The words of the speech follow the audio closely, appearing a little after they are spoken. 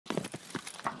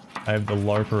I have the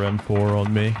LARPer M4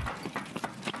 on me.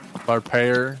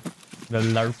 LARPer. The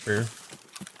LARPer.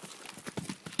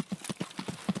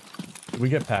 Did we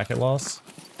get packet loss?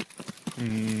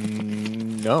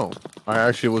 No. I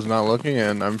actually was not looking,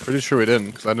 and I'm pretty sure we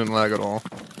didn't, because I didn't lag at all.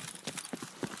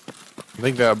 I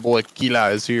think that boy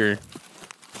Kila is here.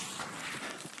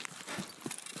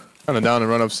 Kind of down and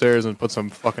run upstairs and put some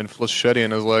fucking flechette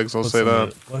in his legs, I'll say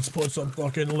that. Let's put some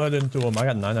fucking lead into him. I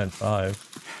got 995.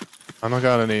 I don't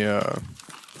got any,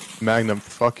 Magnum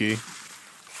fucky.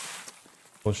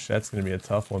 Flechette's gonna be a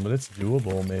tough one, but it's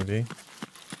doable, maybe.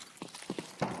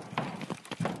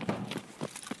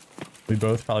 We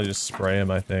both probably just spray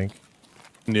him, I think.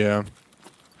 Yeah.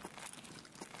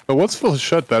 But what's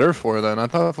flechette better for then? I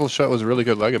thought flechette was really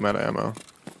good leg meta ammo.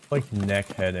 Like neck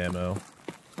head ammo.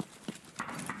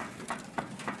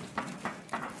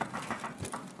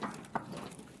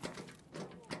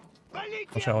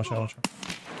 Watch out, watch out, watch out.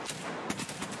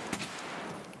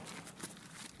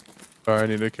 Sorry, I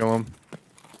need to kill him.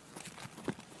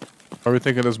 Where are we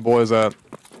thinking this boy is at?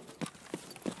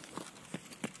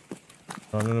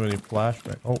 I don't have any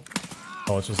flashback. Oh.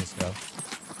 Oh, it's just a scout.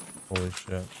 Holy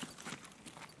shit.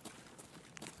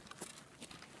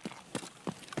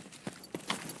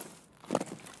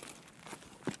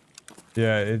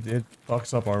 Yeah, it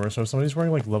fucks up armor. So if somebody's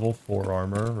wearing like level 4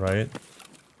 armor, right?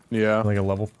 Yeah. Like a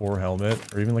level 4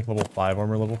 helmet, or even like level 5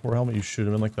 armor, level 4 helmet, you shoot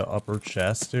him in like the upper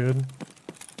chest, dude.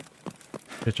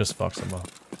 It just fucks him up.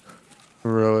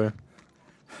 Really?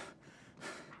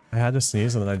 I had to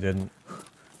sneeze and then I didn't.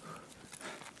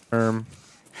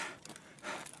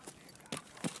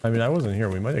 I mean, I wasn't here.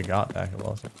 We might have got packet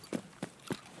loss.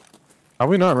 How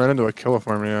we not ran into a killer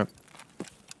farm yet?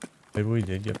 Maybe we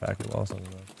did get packet loss. I don't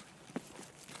know.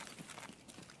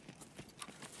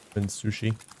 Been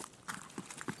sushi.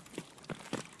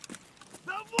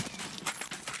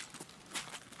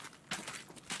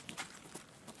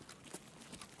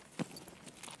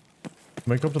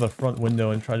 Might go up to the front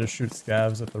window and try to shoot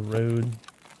scavs at the road.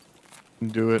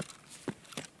 Do it.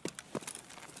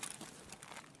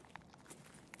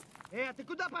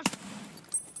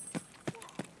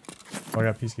 Oh, I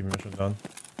got peacekeeping mission done.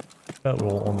 That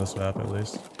will on this map at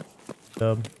least.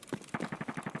 Dub.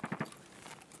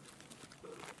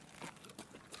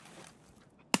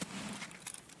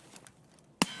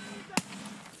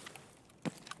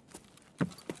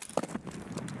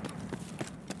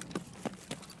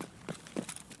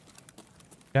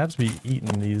 Scavs be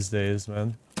eaten these days,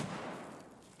 man.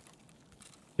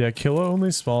 Yeah, Killa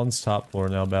only spawns top floor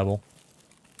now, Babel.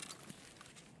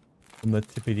 From the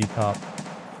tippity top.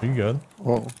 Are you good?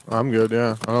 Well, I'm good,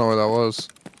 yeah. I don't know where that was.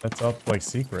 That's up, like,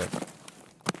 secret.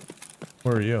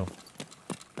 Where are you?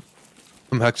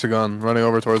 I'm Hexagon, running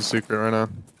over towards secret right now.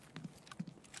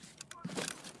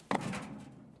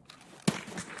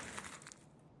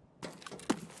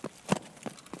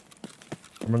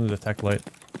 I'm running the tech light.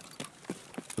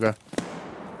 Okay.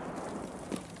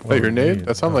 What Wait, do your we nade? need?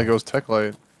 That sounded like it was tech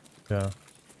light. Yeah.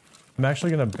 I'm actually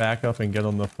gonna back up and get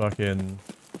on the fucking...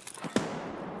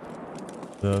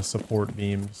 the support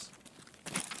beams.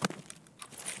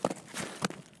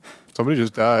 Somebody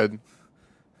just died.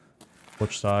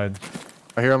 Which side?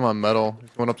 I hear him on metal. He's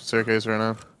going up the staircase right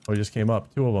now. Oh, he just came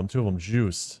up. Two of them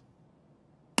juiced.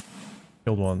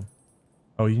 Killed one.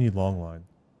 Oh, you need long line.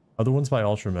 Other one's by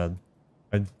Ultramed.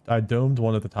 I domed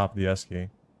one at the top of the S key.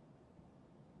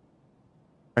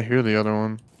 I hear the other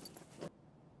one.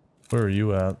 Where are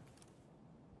you at?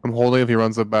 I'm holding if he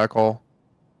runs the back hall.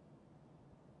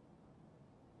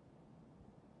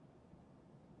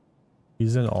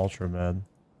 He's in Ultramed.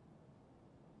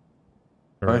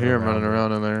 I hear him running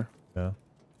around in there. Yeah.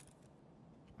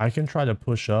 I can try to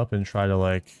push up and try to,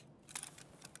 like,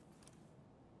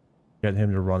 get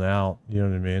him to run out. You know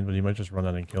what I mean? But he might just run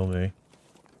out and kill me.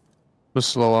 Just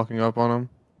slow walking up on him.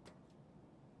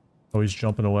 Oh, he's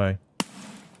jumping away.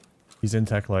 He's in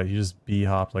tech light. He just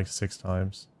B-hopped like 6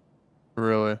 times.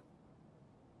 Really?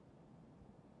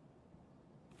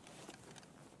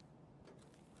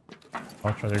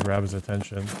 I'll try to grab his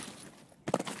attention.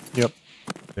 Yep.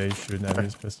 Yeah, he's shooting at me.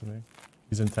 He's pissed at me.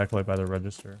 He's in tech light by the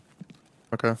register.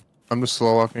 Okay. I'm just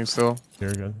slow walking still.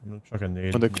 You're good. I'm gonna chuck a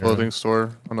nade. In the in your clothing head.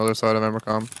 store on the other side of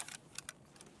Emercom.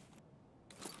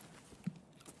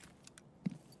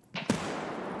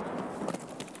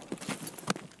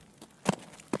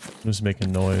 I'm just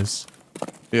making noise.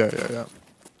 Yeah.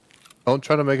 Don't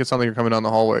try to make it sound like you're coming down the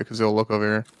hallway, because he'll look over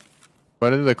here.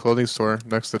 Right into the clothing store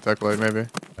next to Tech Light, maybe.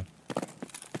 Okay.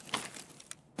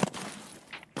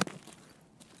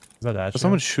 Is that at Is you?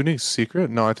 someone shooting secret?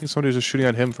 No, I think somebody's just shooting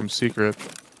at him from secret.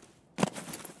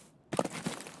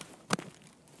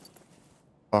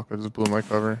 Fuck, I just blew my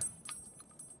cover.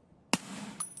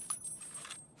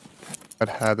 That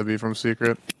had to be from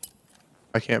secret.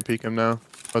 I can't peek him now.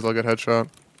 Otherwise I'll get headshot.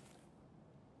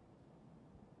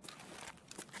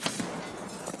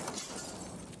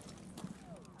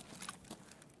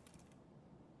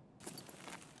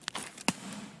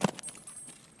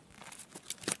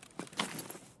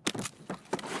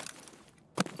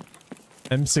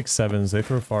 M67s, they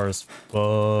throw far as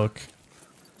fuck.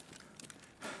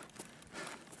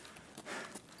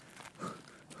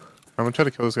 I'm gonna try to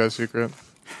kill this guy's secret.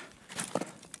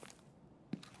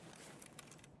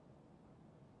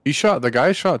 The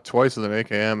guy shot twice with an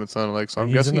AKM, it sounded like, so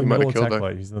I'm guessing he might have killed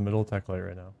that. He's in the middle of tech light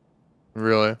right now.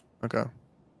 Really? Okay.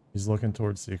 He's looking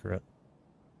towards secret.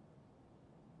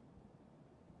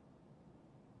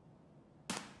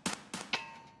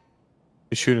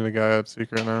 He's shooting the guy at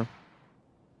secret now.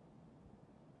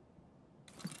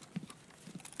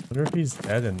 I wonder if he's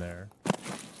dead in there.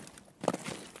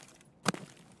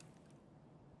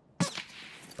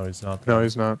 No, he's not. No,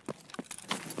 he's not.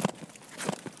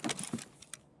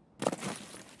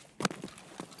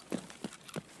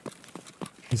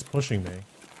 He's pushing me.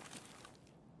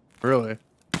 Really?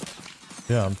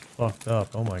 Yeah, I'm fucked up.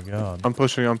 Oh my god. I'm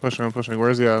pushing. Where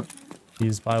is he at?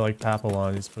 He's by like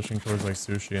Papillon. He's pushing towards like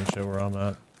sushi and shit where I'm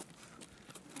at.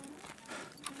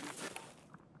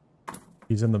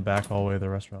 He's in the back hallway of the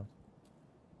restaurant.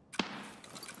 Oh,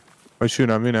 he's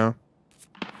shooting at me now.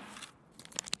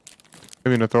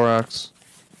 Give me a thorax.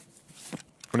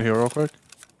 Wanna heal real quick?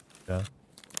 Yeah.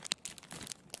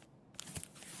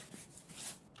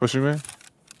 Pushing me.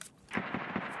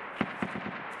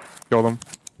 Killed him.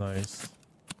 Nice.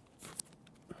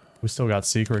 We still got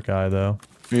secret guy though.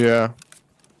 Yeah.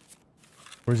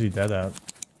 Where's he dead at?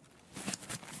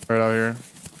 Right out here.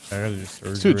 I gotta do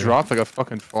surgery. This dude dropped like a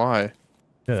fucking fly.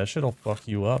 Yeah, that shit'll fuck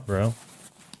you up, bro.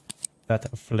 That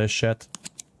flechette.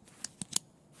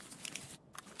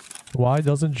 Why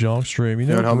doesn't Junk stream? You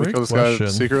know, help me great kill this question.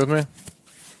 guy secret with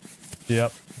me?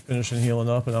 Yep. Finishing healing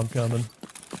up and I'm coming.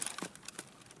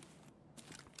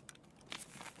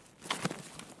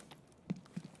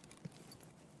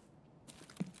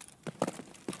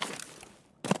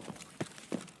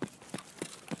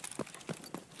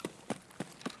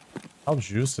 How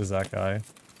juiced is that guy?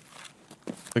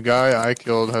 The guy I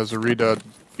killed has a redud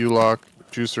U-lock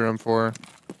juicer M4.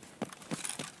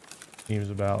 Seems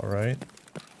about right.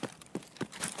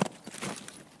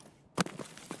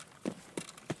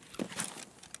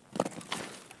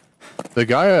 The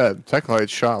guy at Tech Light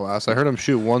shot last. I heard him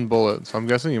shoot one bullet, so I'm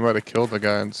guessing you might have killed the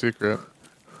guy in secret.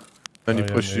 Then you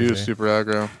pushed you super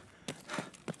aggro.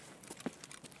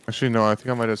 Actually, no, I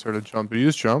think I might have started jump. Did you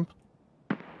use jump?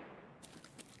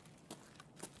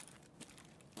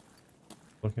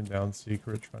 Looking down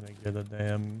secret, trying to get a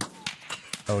damn...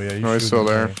 Oh yeah, No, he's still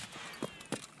there.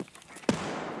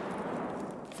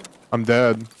 I'm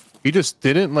dead. He just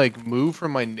didn't like move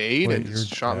from my nade and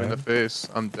just shot me in the face.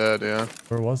 I'm dead, yeah.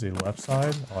 Where was he? Left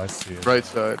side? Oh, I see it. Right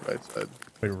side, right side.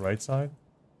 Wait, right side?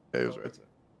 Yeah, he was right side.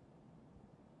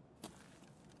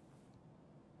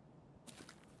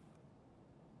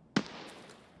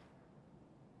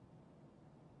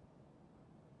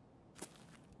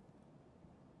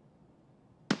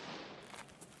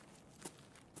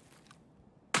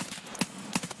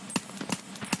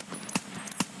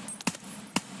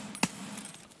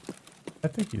 I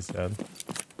think he's dead.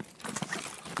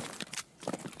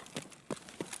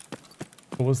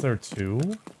 What was there, two?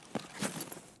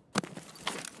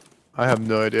 I have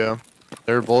no idea.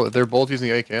 They're both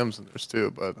using AKMs and there's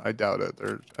two, but I doubt it.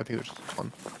 I think there's just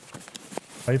one.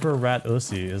 Hyper Rat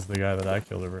Ussy is the guy that I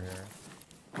killed over here.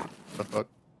 The fuck?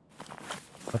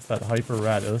 That's that Hyper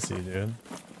Rat Ussy, dude.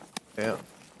 Damn.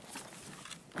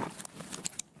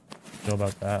 Know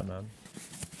about that, man.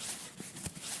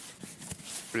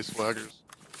 Pretty swaggers.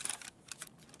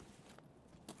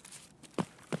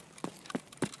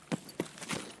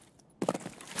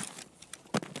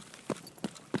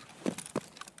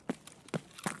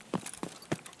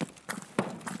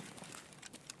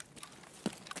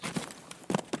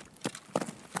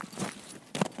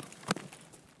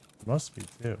 Must be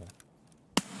two.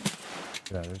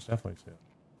 Yeah, there's definitely two.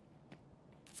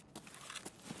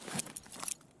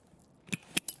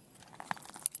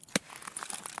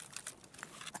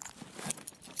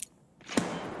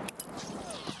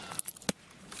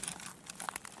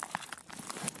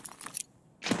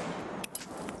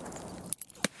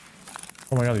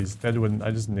 Oh my god, he's dead when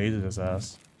I just naded his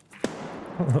ass.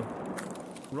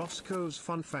 Roscoe's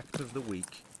fun fact of the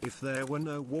week: if there were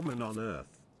no woman on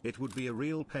Earth, it would be a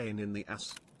real pain in the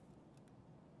ass.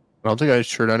 I don't think I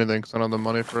insured anything because I don't have the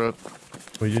money for it.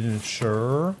 Well, you didn't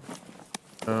insure?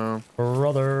 No.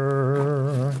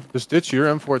 Brother. Just ditch your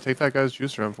M4, take that guy's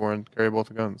juicer M4 and carry both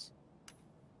the guns.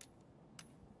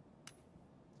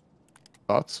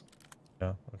 Thoughts?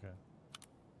 Yeah, okay.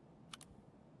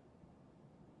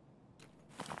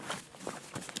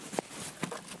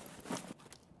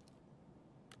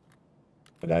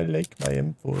 But I like my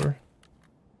M4.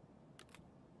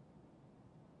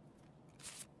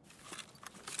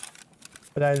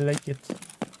 But I like it.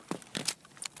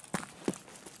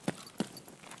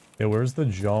 Yeah, where's the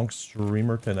Jonk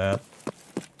streamer at?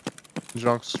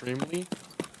 Junk Streamly?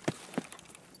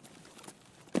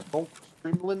 Oh,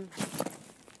 Streamlin?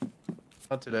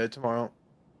 Not today, tomorrow.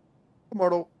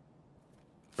 Tomorrow.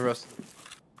 The rest of it.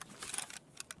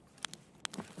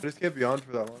 I just can't be on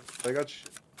for that long. I got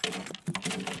shit.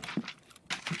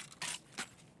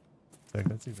 Like,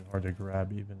 that's even hard to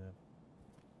grab, even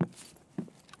if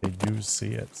they do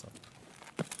see it. So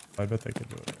I bet they could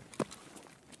do it.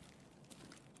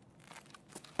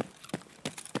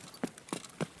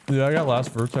 Yeah, I got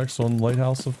last vertex on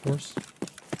lighthouse, of course.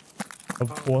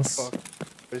 Of course. Fuck.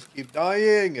 I just keep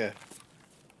dying.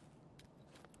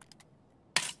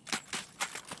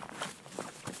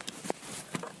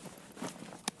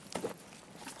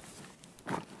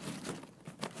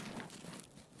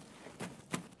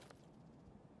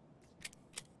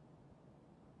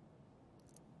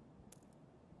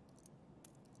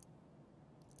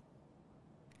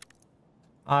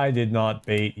 I did not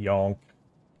bait Yonk.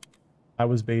 I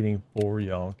was baiting for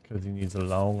Yonk because he needs a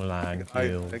long line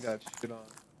kills. I got shit on.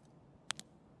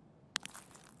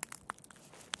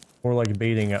 Or like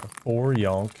baiting for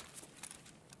Yonk,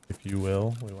 if you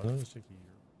will. Wait, why don't I just take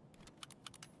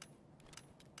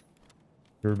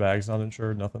your bag's not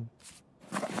insured? Nothing?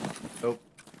 Nope.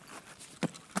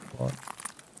 What?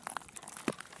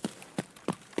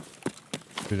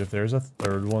 Dude, if there's a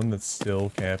third one that's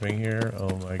still camping here,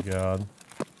 oh my god.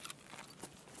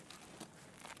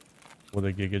 What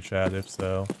a giga chat if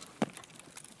so.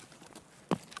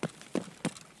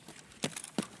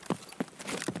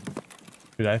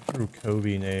 Dude, I threw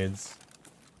Kobe nades.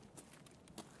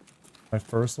 My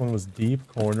first one was deep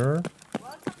corner.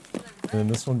 And then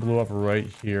this one blew up right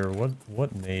here.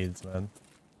 What nades, man?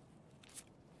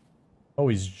 Oh,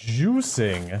 he's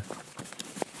juicing.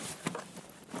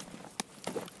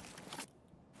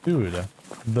 Dude,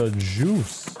 the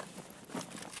juice.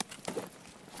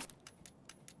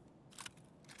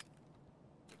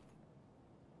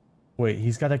 Wait,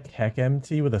 he's got a Keck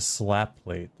MT with a slap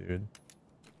plate, dude.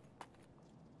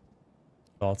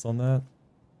 Thoughts on that?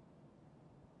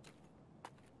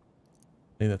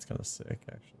 I think that's kind of sick,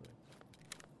 actually.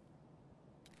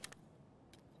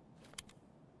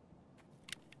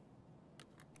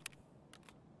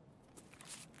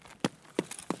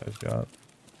 I've got.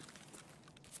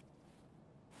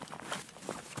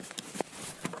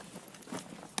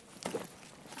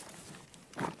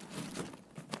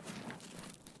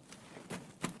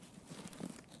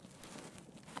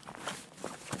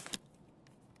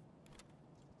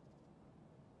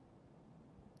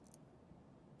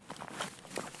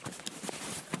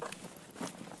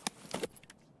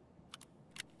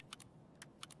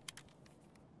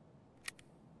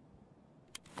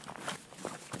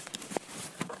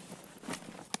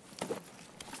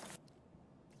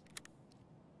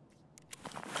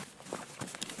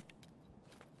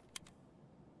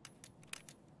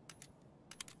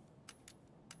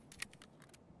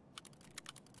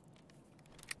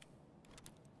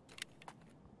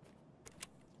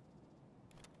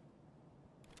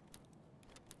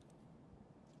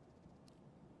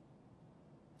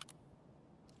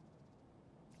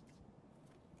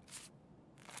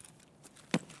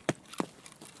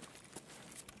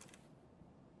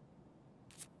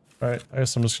 Alright, I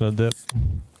guess I'm just gonna dip.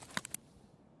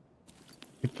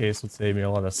 The case would save me a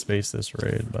lot of space this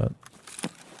raid, but...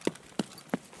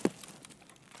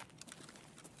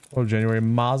 Oh, January.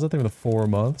 Maz, I think with 4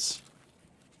 months.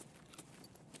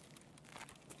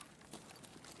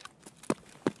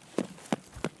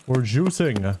 We're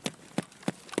juicing.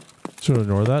 Should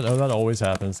ignore that. Oh, that always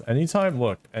happens. Anytime,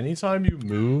 look, anytime you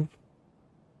move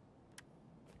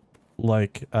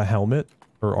like a helmet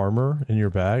or armor in your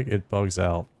bag, it bugs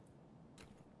out.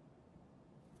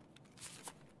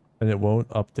 And it won't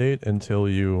update until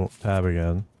you tab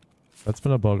again. That's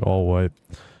been a bug all wipe.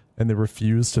 And they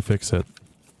refuse to fix it.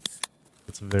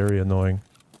 It's very annoying.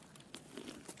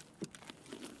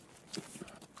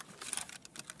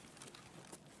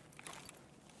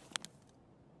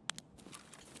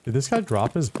 Did this guy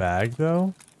drop his bag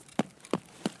though?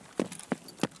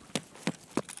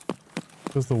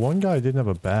 Because the one guy didn't have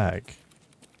a bag.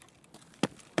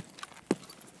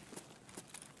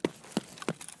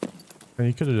 And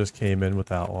he could have just came in with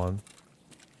that one.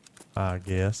 I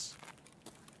guess.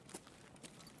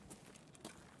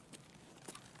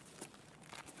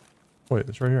 Wait,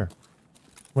 it's right here.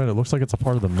 Wait, it looks like it's a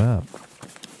part of the map.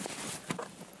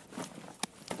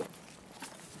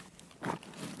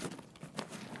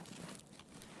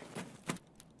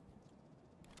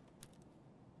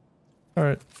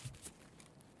 Alright.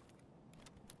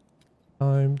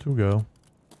 Time to go.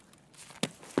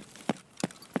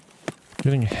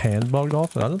 Getting hand bugged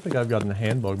off? I don't think I've gotten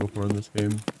hand bugged before in this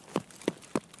game.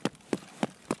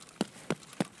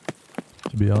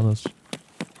 To be honest.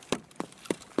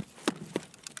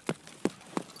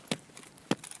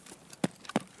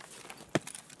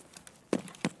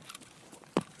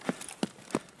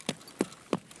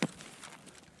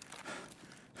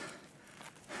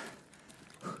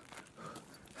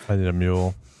 I need a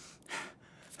mule.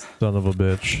 Son of a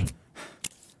bitch.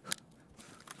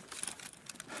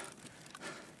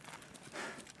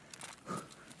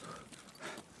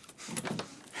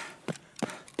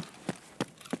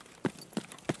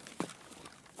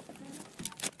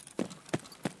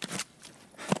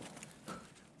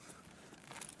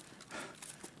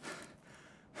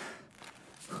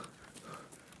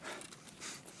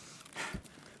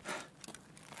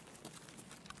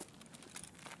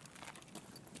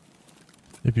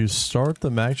 If you start the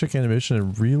mag check animation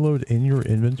and reload in your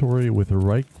inventory with a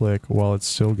right click while it's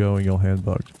still going, you'll hand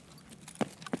bugged.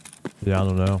 Yeah, I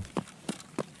don't know.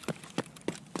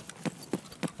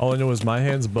 All I know is my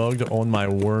hand's bugged on my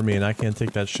wormy and I can't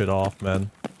take that shit off,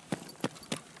 man.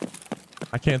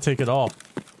 I can't take it off.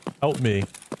 Help me.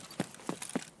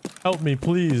 Help me,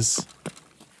 please.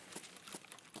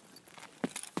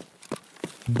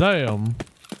 Damn.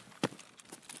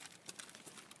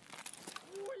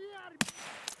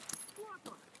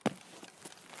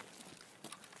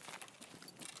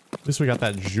 At least we got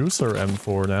that juicer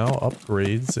M4 now.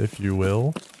 Upgrades, if you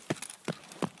will.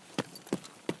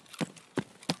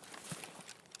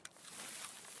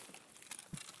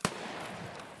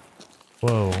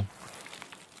 Whoa.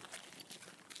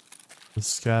 The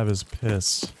scav is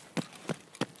pissed.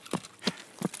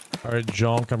 Alright,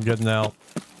 Jonk, I'm getting out.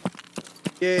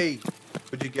 Yay!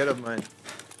 What'd you get of mine?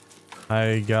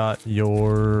 I got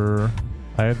your...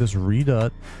 I have this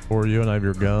redut for you and I have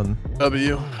your gun.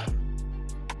 W.